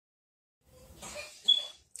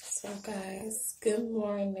So guys, good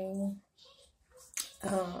morning.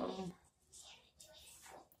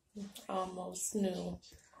 Almost new.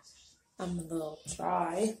 I'm a little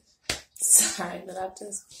dry. Sorry, but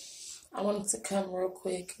I wanted to come real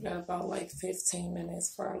quick. Got about like 15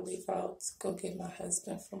 minutes before I leave out to go get my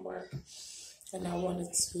husband from work. And I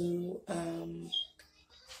wanted to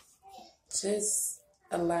just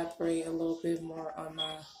elaborate a little bit more on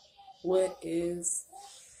what is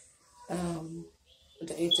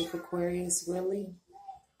the age of Aquarius really.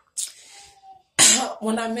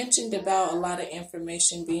 When I mentioned about a lot of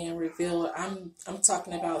information being revealed, I'm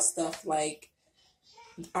talking about stuff like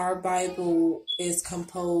our Bible is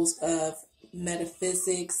composed of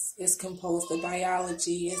metaphysics, it's composed of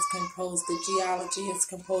biology, it's composed of geology, it's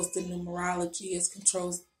composed of numerology, it's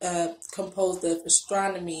composed of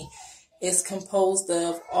astronomy, it's composed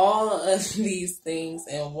of all of these things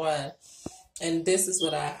in one. And this is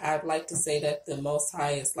what I'd like to say, that the Most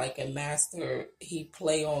High is like a master. He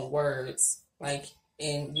play on words. Like,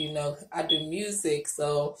 and I do music,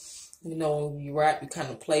 so when you rap, you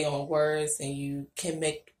kind of play on words, and you can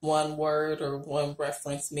make one word or one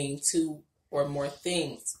reference mean two or more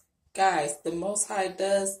things. Guys, the Most High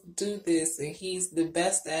does do this, and he's the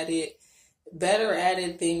best at it, better at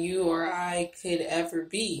it than you or I could ever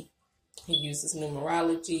be. He uses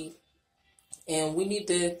numerology, and we need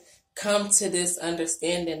to come to this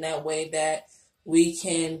understanding that way, that we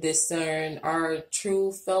can discern our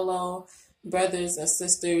true fellow brothers and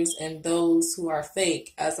sisters and those who are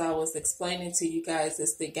fake. As I was explaining to you guys,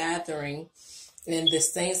 it's the gathering, and the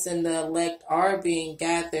saints and the elect are being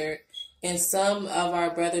gathered. And some of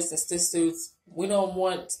our brothers and sisters, we don't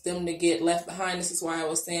want them to get left behind. This is why I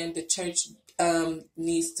was saying the church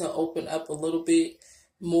needs to open up a little bit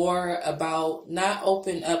more, about not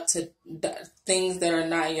open up to things that are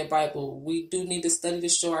not in your Bible. We do need to study to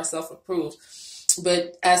show ourselves approved.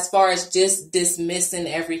 But as far as just dismissing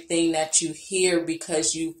everything that you hear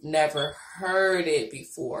because you've never heard it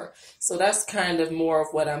before. So that's kind of more of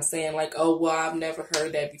what I'm saying. Like, oh, well, I've never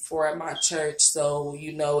heard that before at my church, so,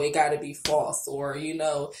 it got to be false, or,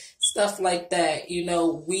 stuff like that.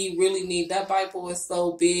 We really need, that Bible is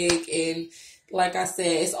so big, and like I said,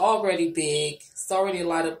 it's already big. It's already a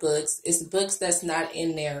lot of books. It's books that's not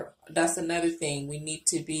in there. That's another thing. We need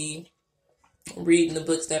to be reading the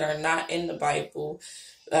books that are not in the Bible,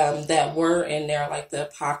 that were in there, like the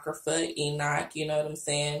Apocrypha, Enoch, you know what I'm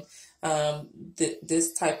saying?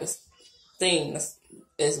 This type of thing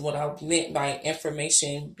is what I meant by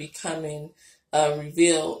information becoming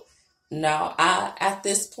revealed. Now, at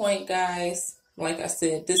this point, guys, like I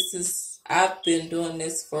said, I've been doing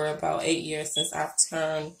this for about 8 years, since I've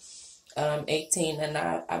turned 18, and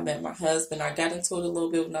I met my husband. I got into it a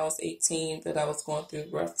little bit when I was 18, but I was going through a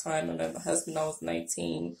rough time. I met my husband when I was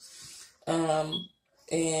 19.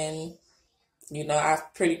 And,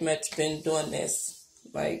 I've pretty much been doing this.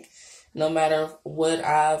 Like, no matter what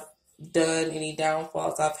I've done, any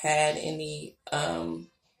downfalls I've had, any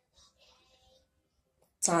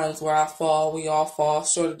times where I fall, we all fall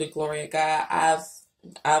short of the glory of God.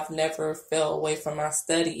 I've never fell away from my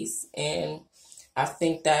studies, and I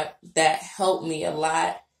think that helped me a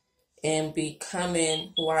lot in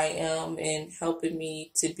becoming who I am, and helping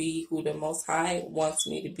me to be who the Most High wants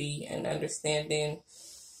me to be, and understanding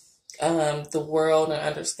the world, and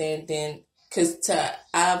understanding, because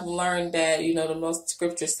I've learned that, the most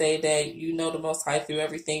scriptures say that the Most High through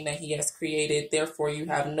everything that he has created, therefore you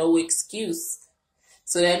have no excuse.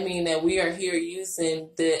 So that means that we are here using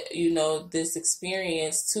this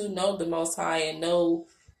experience to know the Most High and know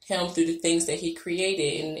him through the things that he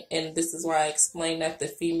created. And this is why I explained that the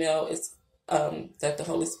female is, that the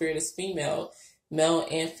Holy Spirit is female. Male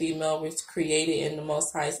and female was created in the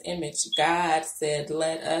Most High's image. God said,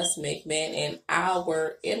 let us make man in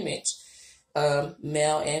our image.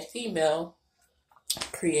 Male and female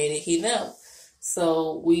created he them.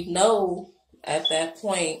 So we know at that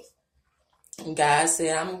point, God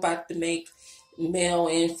said, I'm about to make male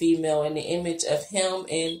and female in the image of him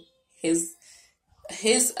and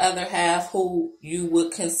his other half, who you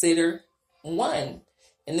would consider one.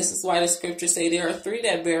 And this is why the scriptures say there are three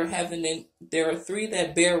that bear heaven, and there are three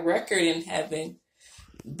that bear record in heaven,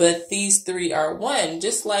 but these three are one.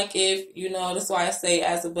 Just like if, that's why I say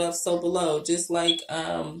as above, so below. Just like,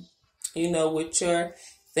 with your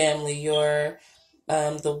family,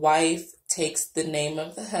 the wife takes the name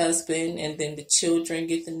of the husband, and then the children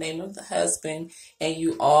get the name of the husband, and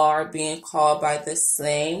you all are being called by the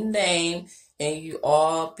same name, and you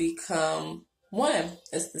all become one.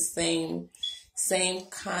 It's the same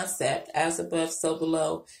concept, as above, so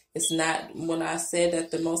below. It's not, when I said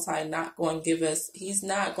that the Most High not going to give us, he's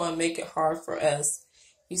not going to make it hard for us.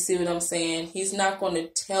 You see what I'm saying? He's not going to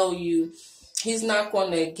tell you, he's not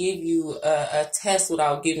going to give you a test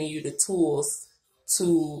without giving you the tools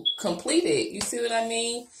to complete it. You see what I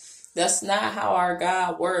mean? That's not how our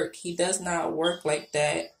God works. He does not work like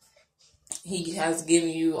that. He has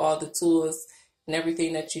given you all the tools and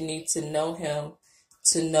everything that you need to know him,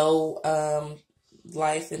 to know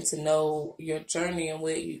life, and to know your journey and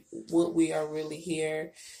what we are really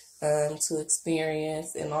here to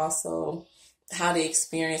experience, and also how to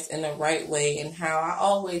experience in the right way. And how I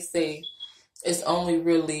always say it's only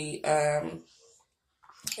really,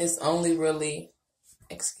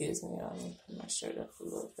 excuse me, let me put my shirt up a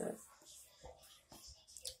little bit.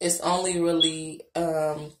 It's only really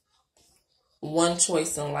one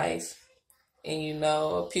choice in life. And you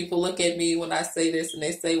know, people look at me when I say this and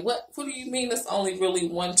they say, what do you mean it's only really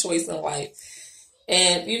one choice in life?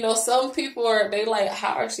 And, you know, some people they like,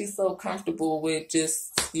 how is she so comfortable with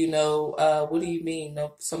just, you know, what do you mean?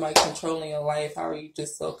 No, somebody controlling your life. How are you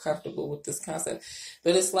just so comfortable with this concept?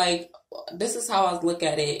 But it's like, this is how I look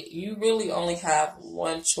at it. You really only have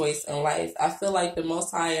one choice in life. I feel like the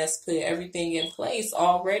Most High has put everything in place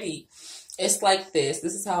already. It's like this.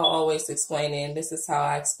 This is how I always explain it. And this is how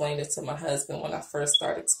I explained it to my husband when I first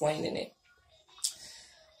started explaining it.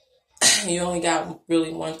 You only got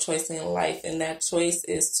really one choice in life, and that choice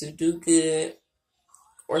is to do good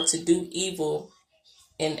or to do evil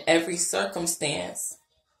in every circumstance,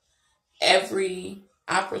 every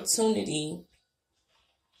opportunity.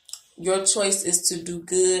 Your choice is to do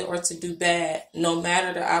good or to do bad, no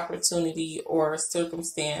matter the opportunity or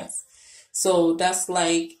circumstance. So that's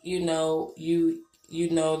like, you know,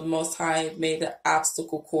 the Most High made an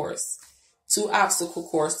obstacle course, 2 obstacle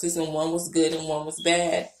courses, and one was good and one was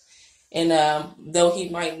bad. And though he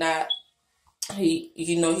might not,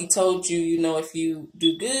 he told you, if you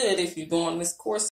do good, if you go on this course,